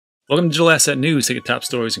Welcome to Digital Asset News. Take the top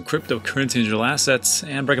stories in cryptocurrency and digital assets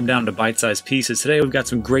and break them down into bite-sized pieces. Today we've got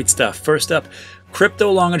some great stuff. First up, crypto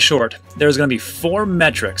long and short. There's going to be 4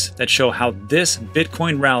 metrics that show how this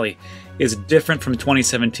Bitcoin rally is different from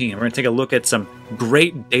 2017. We're going to take a look at some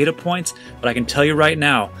great data points, but I can tell you right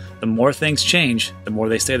now, the more things change, the more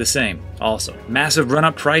they stay the same. Also, massive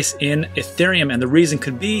run-up price in Ethereum, and the reason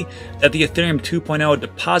could be that the Ethereum 2.0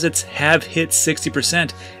 deposits have hit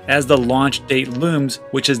 60% as the launch date looms,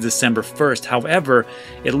 which is December 1st. However,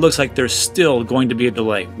 it looks like there's still going to be a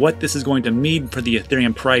delay. What this is going to mean for the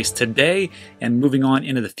Ethereum price today and moving on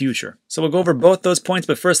into the future. So we'll go over both those points,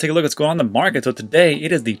 but first take a look at what's going on in the market. So today,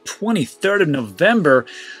 it is the 23rd of November.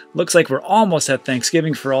 Looks like we're almost at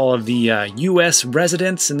Thanksgiving for all of the U.S.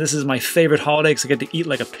 residents, and this is my favorite holiday because I get to eat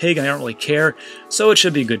like a pig and I don't really care, so it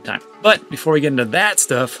should be a good time. But before we get into that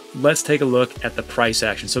stuff, let's take a look at the price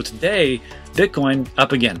action. So today, Bitcoin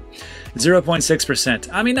up again. 0.6%.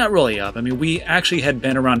 I mean, not really up. I mean, we actually had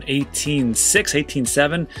been around 18.6,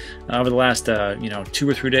 18.7 over the last, 2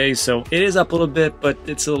 or 3 days. So it is up a little bit, but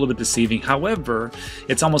it's a little bit deceiving. However,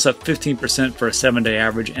 it's almost up 15% for a 7-day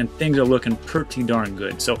average, and things are looking pretty darn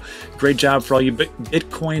good. So great job for all you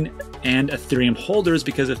Bitcoin and Ethereum holders,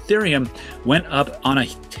 because Ethereum went up on a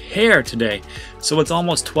tear today. So it's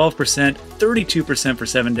almost 12%, 32% for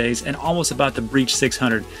 7 days, and almost about to breach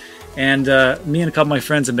 600. And me and a couple of my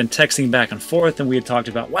friends have been texting back and forth, and we had talked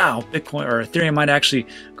about, wow, Bitcoin or Ethereum might actually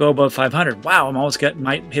go above 500. Wow,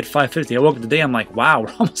 might hit 550. I woke up today, I'm like, wow,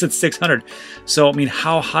 we're almost at 600. So, I mean,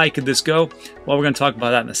 how high could this go? Well, we're going to talk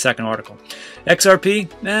about that in the second article. XRP,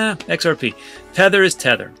 XRP. Tether is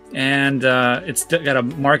Tether, and it's got a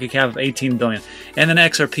market cap of 18 billion. And then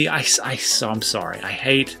XRP, I'm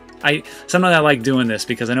sorry, sometimes I like doing this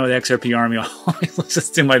because I know the XRP army always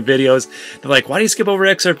listens to my videos. They're like, why do you skip over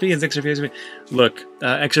XRP and XRP? Look,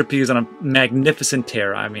 XRP is on a magnificent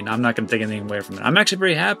tear. I mean, I'm not going to take anything away from it. I'm actually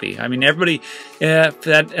very happy. I mean, everybody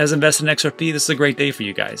that has invested in XRP, this is a great day for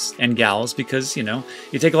you guys and gals because, you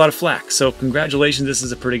take a lot of flack. So congratulations, this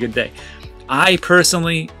is a pretty good day. I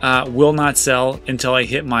personally will not sell until I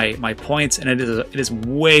hit my points, and it is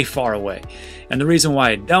way far away. And the reason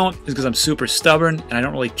why I don't is because I'm super stubborn and I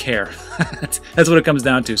don't really care. That's what it comes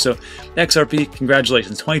down to. So XRP,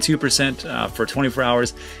 congratulations, 22% for 24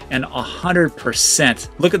 hours and 100%.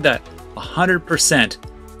 Look at that,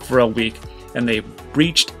 100% for a week, and they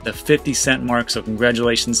breached the 50-cent mark. So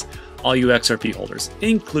congratulations, all you XRP holders,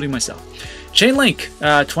 including myself. Chainlink,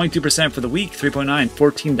 22% for the week, 3.9,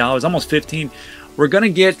 $14, almost 15. We're going to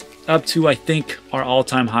get up to, I think, our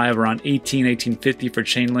all-time high of around 18.50 for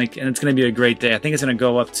Chainlink, and it's going to be a great day. I think it's going to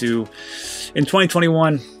go up to, in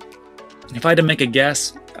 2021, if I had to make a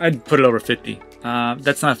guess, I'd put it over 50.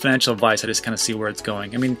 That's not financial advice. I just kind of see where it's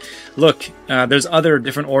going. I mean, look, there's other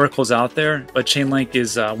different oracles out there, but Chainlink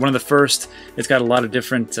is one of the first. It's got a lot of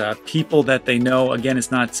different people that they know. Again,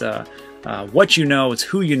 it's not what you know, it's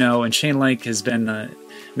who you know, and Chainlink has been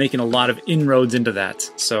making a lot of inroads into that.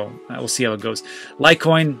 So we'll see how it goes.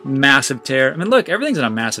 Litecoin, massive tear. I mean, look, everything's on a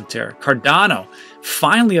massive tear. Cardano,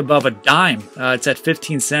 finally above a dime. It's at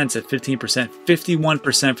 15 cents at 15%,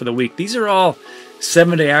 51% for the week. These are all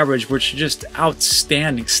 7-day average, which is just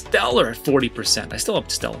outstanding. Stellar at 40%. I still hope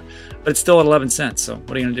stellar, but it's still at 11 cents. So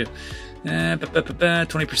what are you going to do? 20%,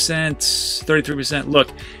 33%. Look,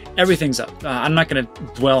 everything's up. I'm not going to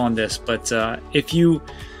dwell on this, but if you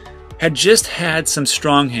had just had some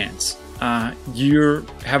strong hands, you're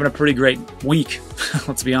having a pretty great week,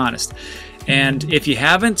 let's be honest. And if you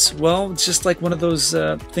haven't, well, it's just like one of those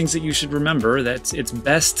things that you should remember, that it's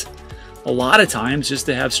best a lot of times just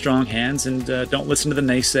to have strong hands and don't listen to the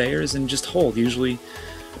naysayers and just hold.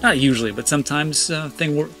 Not usually, but sometimes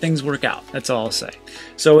things work out. That's all I'll say.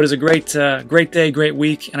 So it is a great day, great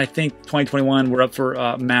week, and I think 2021 we're up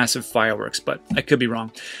for massive fireworks, but I could be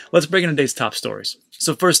wrong. Let's break into today's top stories.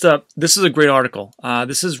 So first up, this is a great article.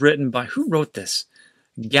 This is written by, who wrote this?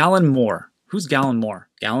 Galen Moore. Who's Galen Moore?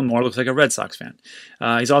 Galen Moore looks like a Red Sox fan.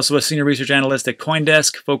 He's also a senior research analyst at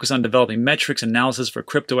CoinDesk, focused on developing metrics analysis for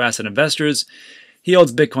crypto asset investors. He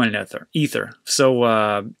holds Bitcoin and Ether. So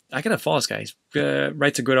I gotta follow this guy. He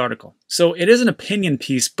writes a good article. So it is an opinion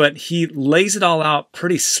piece, but he lays it all out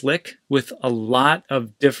pretty slick with a lot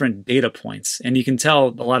of different data points. And you can tell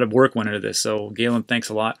a lot of work went into this. So Galen, thanks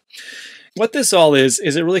a lot. What this all is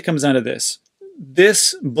it really comes down to this.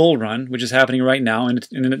 this bull run, which is happening right now and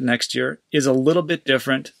in the next year, is a little bit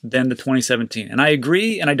different than the 2017. And I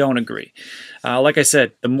agree and I don't agree. Like I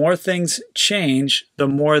said, the more things change, the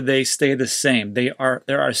more they stay the same. There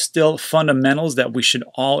are still fundamentals that we should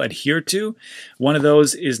all adhere to. One of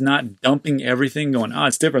those is not dumping everything, going,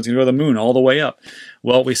 it's different, it's going to go to the moon all the way up.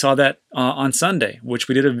 Well, we saw that on Sunday, which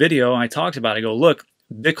we did a video and I talked about it. I go, look,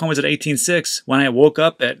 Bitcoin was at 18.6 when I woke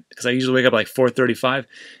up because I usually wake up like 4:35.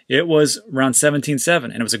 It was around 17.7,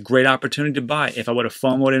 and it was a great opportunity to buy. If I would have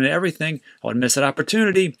FOMO'd into everything, I would miss that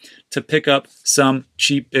opportunity to pick up some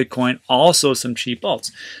cheap Bitcoin, also some cheap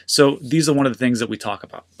alts. So these are one of the things that we talk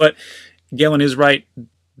about. But Galen is right.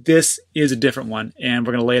 This is a different one, and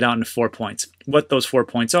we're going to lay it out into 4 points. What those 4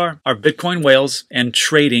 points are Bitcoin whales and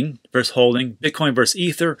trading versus holding, Bitcoin versus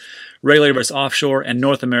Ether, regulated versus offshore, and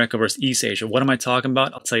North America versus East Asia. What am I talking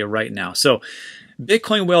about? I'll tell you right now. So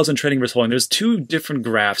Bitcoin whales and trading versus holding, there's two different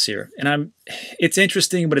graphs here. And it's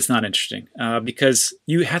interesting, but it's not interesting because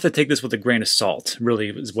you have to take this with a grain of salt, really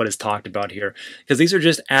is what is talked about here. Because these are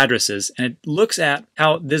just addresses, and it looks at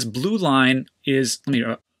how this blue line is,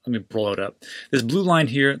 let me blow it up. This blue line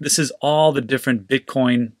here, this is all the different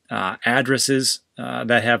Bitcoin addresses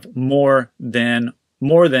that have more than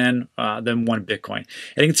one Bitcoin.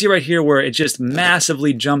 And you can see right here where it just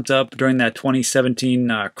massively jumped up during that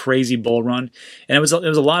 2017 crazy bull run, and it was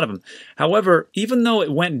a lot of them. However, even though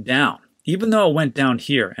it went down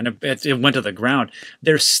here and it went to the ground,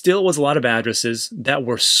 there still was a lot of addresses that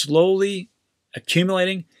were slowly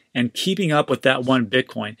accumulating and keeping up with that one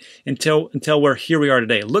Bitcoin until here we are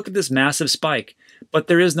today. Look at this massive spike, but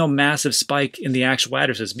there is no massive spike in the actual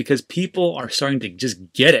addresses because people are starting to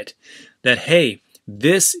just get it that, hey,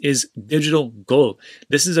 this is digital gold.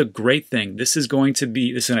 This is a great thing. This is going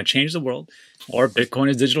to change the world, or Bitcoin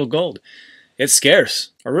is digital gold. It's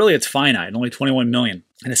scarce, or really it's finite, only 21 million.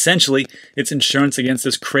 And essentially, it's insurance against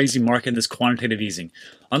this crazy market, this quantitative easing.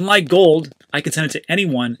 Unlike gold, I can send it to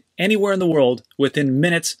anyone, anywhere in the world, within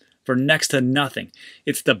minutes for next to nothing.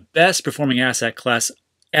 It's the best performing asset class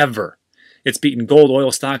ever. It's beaten gold,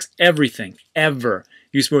 oil, stocks, everything, ever.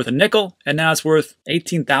 It used to be worth a nickel, and now it's worth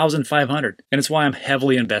 $18,500. And it's why I'm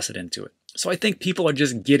heavily invested into it. So I think people are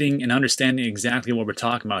just getting and understanding exactly what we're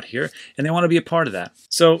talking about here, and they want to be a part of that.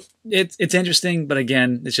 So it's interesting, but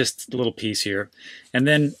again, it's just a little piece here. And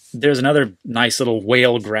then there's another nice little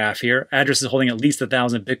whale graph here. Addresses holding at least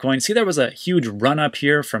 1,000 Bitcoin. See, there was a huge run up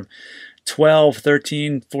here from 12,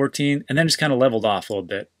 13, 14, and then just kind of leveled off a little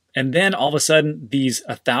bit. And then all of a sudden, these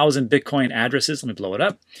 1,000 Bitcoin addresses, let me blow it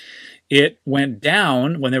up. It went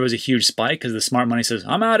down when there was a huge spike because the smart money says,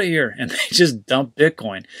 I'm out of here, and they just dump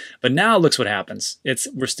Bitcoin. But now looks what happens.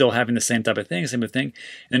 We're still having the same type of thing, and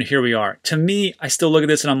then here we are. To me, I still look at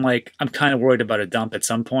this and I'm kind of worried about a dump at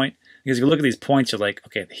some point because if you look at these points, you're like,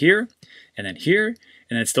 okay, here, and then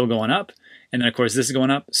it's still going up, and then of course this is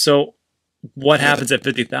going up. So what happens at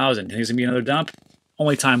 50,000? Think there's gonna be another dump?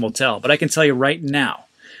 Only time will tell. But I can tell you right now,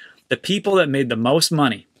 the people that made the most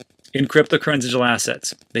money in cryptocurrency digital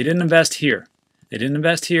assets, they didn't invest here. They didn't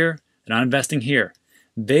invest here. They're not investing here.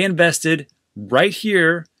 They invested right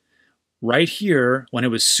here when it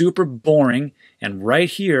was super boring, and right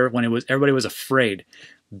here when everybody was afraid.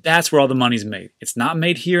 That's where all the money's made. It's not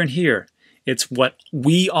made here and here. It's what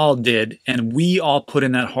we all did, and we all put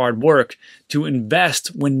in that hard work to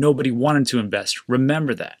invest when nobody wanted to invest.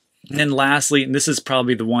 Remember that. And then lastly, and this is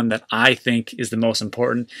probably the one that I think is the most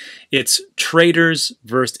important, it's traders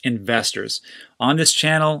versus investors. On this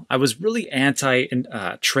channel, I was really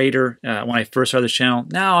anti-trader when I first started this channel.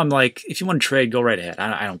 Now I'm like, if you want to trade, go right ahead.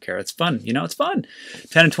 I don't care. It's fun. You know, it's fun.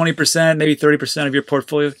 10 and 20%, maybe 30% of your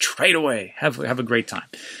portfolio, trade away. Have a great time.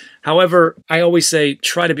 However, I always say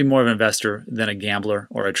try to be more of an investor than a gambler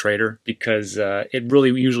or a trader because it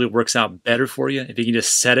really usually works out better for you if you can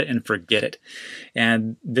just set it and forget it.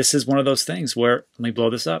 And this is one of those things where, let me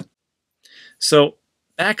blow this up. So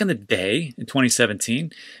back in the day, in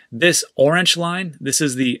 2017, this orange line, this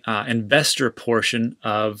is the investor portion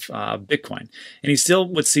of Bitcoin. And you still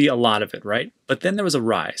would see a lot of it, right? But then there was a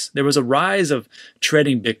rise. There was a rise of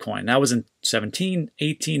trading Bitcoin. That was in 17,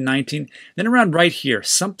 18, 19. Then around right here,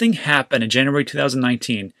 something happened in January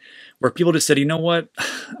 2019 where people just said, you know what?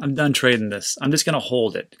 I'm done trading this. I'm just going to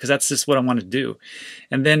hold it because that's just what I want to do.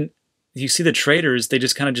 And then you see the traders, they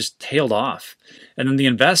just kind of just tailed off. And then the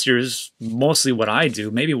investors, mostly what I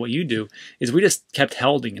do, maybe what you do, is we just kept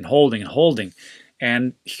holding and holding and holding.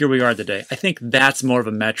 And here we are today. I think that's more of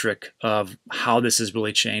a metric of how this has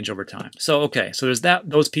really changed over time. So, okay, so there's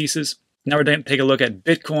those pieces. Now we're going to take a look at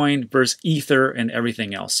Bitcoin versus Ether and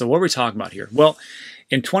everything else. So what are we talking about here? Well,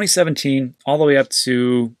 in 2017, all the way up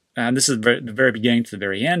to and this is the very beginning to the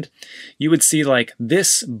very end, you would see like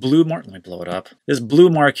this blue mark. Let me blow it up. This blue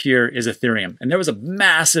mark here is Ethereum. And there was a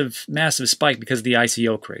massive, massive spike because of the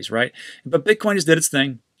ICO craze, right? But Bitcoin just did its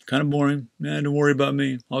thing. Kind of boring. Don't worry about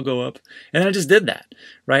me. I'll go up. And then it just did that,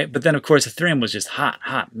 right? But then, of course, Ethereum was just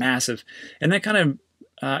hot, massive. And then kind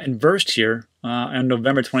of inversed here in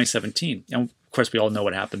November 2017. And of course, we all know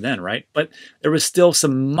what happened then, right? But there was still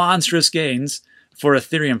some monstrous gains for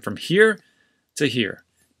Ethereum from here to here.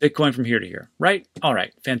 Bitcoin from here to here, right? All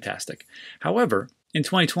right, fantastic. However, in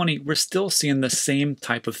 2020, we're still seeing the same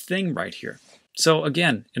type of thing right here. So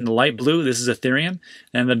again, in the light blue, this is Ethereum,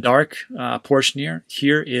 and the dark portion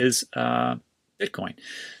here is Bitcoin.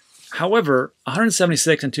 However,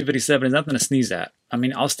 176 and 257 is nothing to sneeze at. I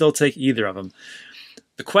mean, I'll still take either of them.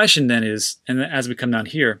 The question then is, and as we come down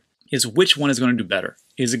here, is which one is going to do better?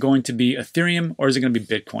 Is it going to be Ethereum or is it going to be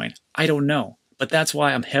Bitcoin? I don't know. But that's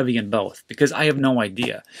why I'm heavy in both, because I have no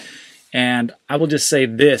idea. And I will just say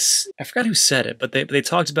this, I forgot who said it, but they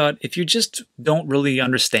talked about if you just don't really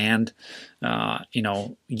understand,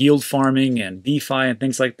 yield farming and DeFi and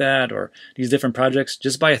things like that, or these different projects,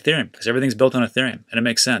 just buy Ethereum, because everything's built on Ethereum and it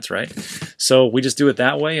makes sense, right? So we just do it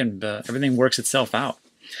that way and everything works itself out.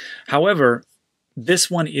 However,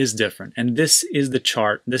 this one is different, and this is the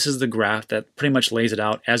chart. This is the graph that pretty much lays it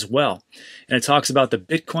out as well. And it talks about the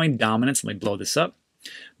Bitcoin dominance. Let me blow this up.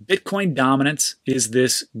 Bitcoin dominance is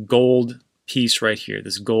this gold piece right here,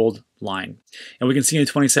 this gold line. And we can see in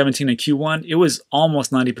 2017 in Q1, it was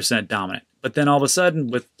almost 90% dominant. But then all of a sudden,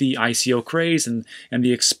 with the ICO craze and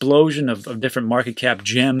the explosion of different market cap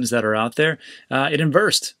gems that are out there, it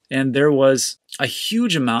inversed. And there was a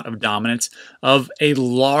huge amount of dominance of a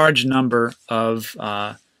large number of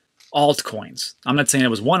altcoins. I'm not saying it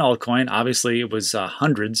was one altcoin. Obviously, it was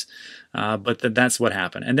hundreds. But that's what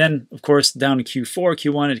happened. And then, of course, down to Q4,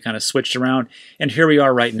 Q1, it kind of switched around. And here we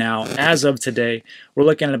are right now. As of today, we're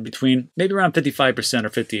looking at between maybe around 55% or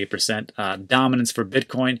 58% dominance for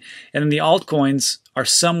Bitcoin. And then the altcoins are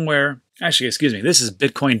somewhere, actually, excuse me, this is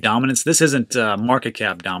Bitcoin dominance. This isn't market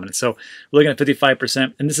cap dominance. So we're looking at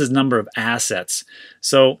 55%, and this is number of assets.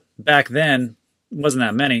 So back then, it wasn't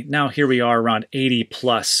that many. Now here we are around 80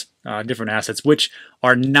 plus different assets, which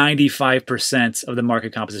are 95% of the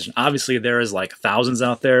market composition. Obviously, there is like thousands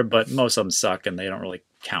out there, but most of them suck and they don't really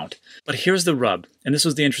count. But here's the rub, and this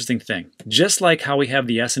was the interesting thing. Just like how we have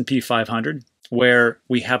the S&P 500, where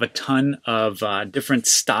we have a ton of different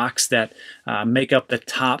stocks that make up the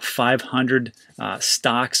top 500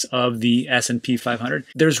 stocks of the S&P 500,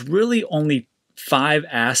 there's really only 5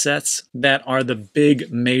 assets that are the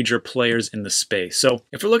big major players in the space. So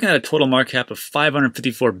if we're looking at a total market cap of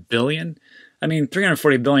 554 billion, I mean,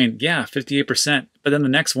 340 billion, yeah, 58%. But then the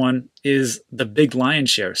next one is the big lion's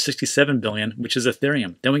share, 67 billion, which is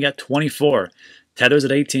Ethereum. Then we got 24. Tether's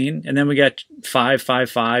at 18, and then we got 5,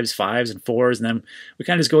 5s, 5s, and 4s, and then we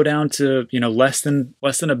kind of just go down to, less than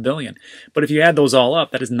a billion. But if you add those all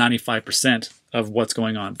up, that is 95% of what's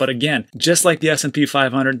going on. But again, just like the S&P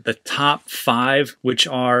 500, the top 5, which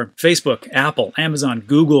are Facebook, Apple, Amazon,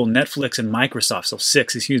 Google, Netflix, and Microsoft, so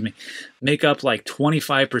 6, excuse me, make up like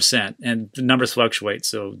 25%, and the numbers fluctuate,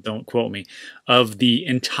 so don't quote me, of the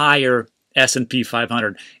entire S&P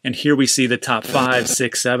 500. And here we see the top 5,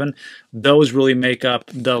 6, 7. Those really make up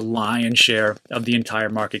the lion's share of the entire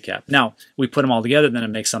market cap. Now, we put them all together, then it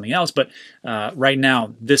makes something else. But right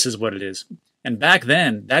now, this is what it is. And back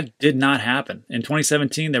then, that did not happen. In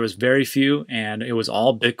 2017, there was very few, and it was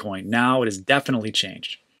all Bitcoin. Now it has definitely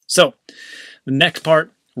changed. So the next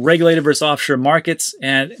part, regulated versus offshore markets.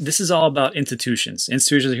 And this is all about institutions.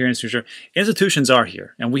 Institutions are here, institutions are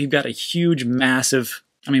here. And we've got a huge, massive,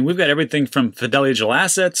 we've got everything from Fidelity Digital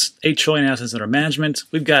Assets, 8 trillion assets under management.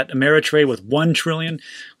 We've got Ameritrade with 1 trillion.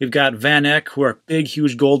 We've got Van Eck, who are big,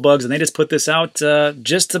 huge gold bugs, and they just put this out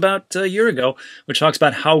just about a year ago, which talks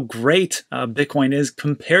about how great Bitcoin is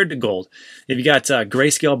compared to gold. If you got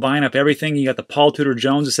Grayscale buying up everything, you got the Paul Tudor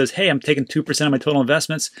Jones who says, hey, I'm taking 2% of my total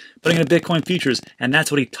investments, putting in Bitcoin futures, and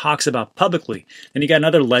that's what he talks about publicly. Then you got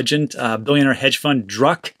another legend, billionaire hedge fund,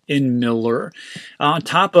 Druckenmiller. On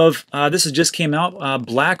top of, this just came out,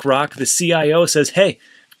 BlackRock, the CIO, says, hey,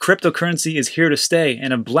 cryptocurrency is here to stay.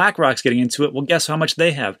 And if BlackRock's getting into it, well, guess how much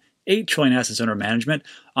they have? 8 trillion assets under management,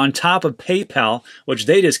 on top of PayPal, which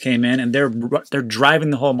they just came in, and they're driving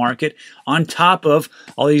the whole market, on top of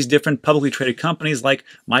all these different publicly traded companies like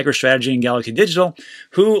MicroStrategy and Galaxy Digital,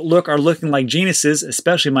 who are looking like geniuses,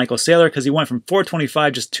 especially Michael Saylor, because he went from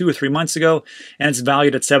 425 just 2 or 3 months ago, and it's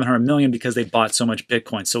valued at 700 million because they bought so much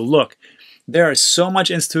Bitcoin. So look, there is so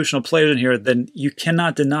much institutional players in here, then you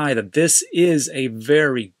cannot deny that this is a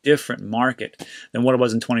very different market than what it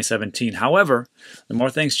was in 2017. However, the more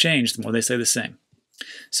things change, the more they stay the same.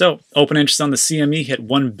 So open interest on the CME hit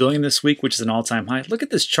 1 billion this week, which is an all-time high. Look at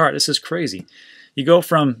this chart. This is crazy. You go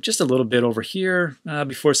from just a little bit over here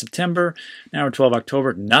before September, now we're 12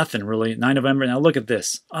 October, nothing really, 9 November. Now look at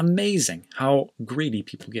this. Amazing how greedy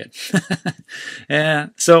people get.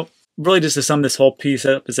 And so really just to sum this whole piece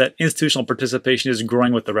up is that institutional participation is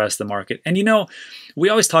growing with the rest of the market. And we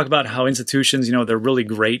always talk about how institutions, they're really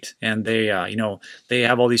great and they, they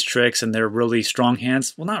have all these tricks and they're really strong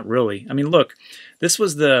hands. Well, not really. I mean, look, this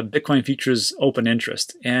was the Bitcoin futures open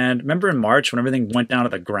interest. And remember in March when everything went down to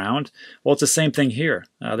the ground? Well, it's the same thing here.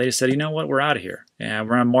 They just said, you know what, we're out of here. And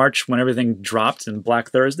we're on March when everything dropped in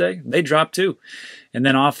Black Thursday. They dropped too. And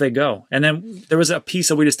then off they go. And then there was a piece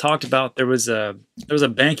that we just talked about. There was a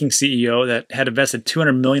banking CEO that had invested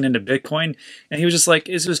 200 million into Bitcoin. And he was just like,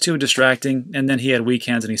 this was too distracting. And then he had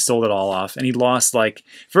weekends and he sold it all off. And he lost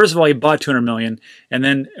first of all, he bought 200 million. And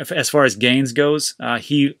then as far as gains goes,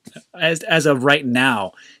 as of right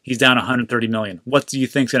now, he's down 130 million. What do you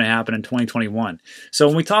think is going to happen in 2021? So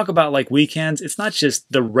when we talk about weekends, it's not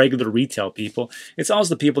just the regular retail people. It's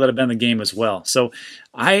also the people that have been in the game as well. So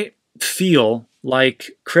I feel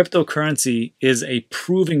like cryptocurrency is a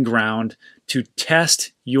proving ground to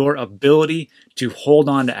test your ability to hold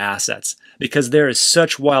on to assets because there is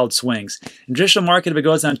such wild swings. In traditional market, if it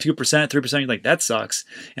goes down 2%, 3%, you're like, that sucks,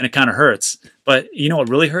 and it kind of hurts. But you know what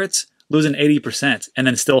really hurts? Losing 80% and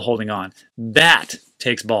then still holding on. That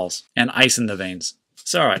takes balls and ice in the veins.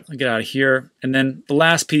 So all right, I'll get out of here. And then the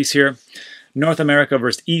last piece here, North America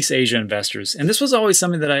versus East Asia investors. And this was always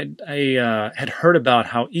something that I had heard about,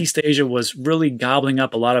 how East Asia was really gobbling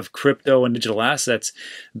up a lot of crypto and digital assets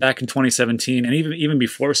back in 2017 and even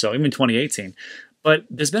before so, even 2018. But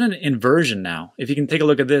there's been an inversion now. If you can take a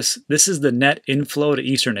look at this, this is the net inflow to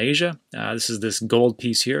Eastern Asia. This is this gold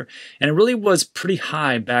piece here. And it really was pretty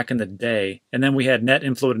high back in the day. And then we had net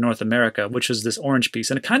inflow to North America, which was this orange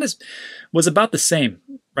piece. And it kind of was about the same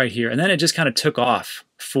right here. And then it just kind of took off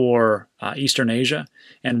for Eastern Asia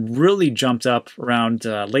and really jumped up around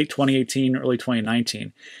late 2018, early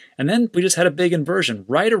 2019. And then we just had a big inversion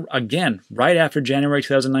right after January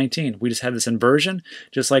 2019. We just had this inversion,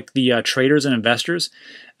 just like the traders and investors.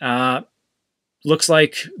 Looks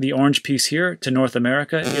like the orange piece here to North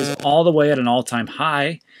America is all the way at an all-time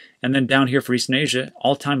high. And then down here for Eastern Asia,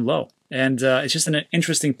 all-time low. And it's just an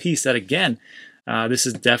interesting piece that, again, this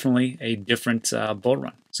is definitely a different bull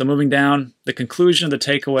run. So moving down, the conclusion of the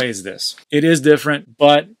takeaway is this. It is different,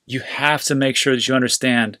 but you have to make sure that you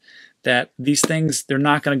understand that these things, they're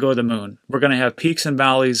not going to go to the moon. We're going to have peaks and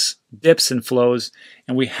valleys, dips and flows,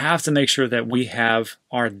 and we have to make sure that we have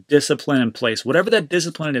our discipline in place. Whatever that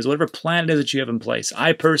discipline is, whatever plan it is that you have in place.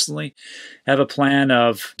 I personally have a plan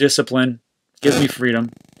of discipline, gives me freedom,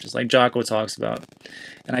 just like Jocko talks about.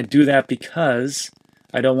 And I do that because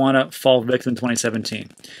I don't want to fall victim to 2017.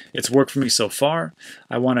 It's worked for me so far.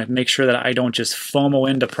 I want to make sure that I don't just FOMO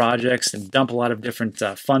into projects and dump a lot of different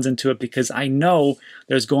funds into it because I know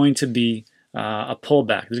there's going to be a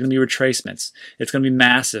pullback. There's going to be retracements. It's going to be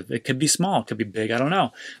massive. It could be small. It could be big. I don't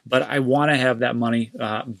know. But I want to have that money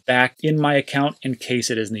back in my account in case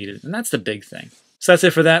it is needed. And that's the big thing. So that's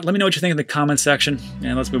it for that. Let me know what you think in the comments section,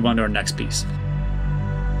 and let's move on to our next piece.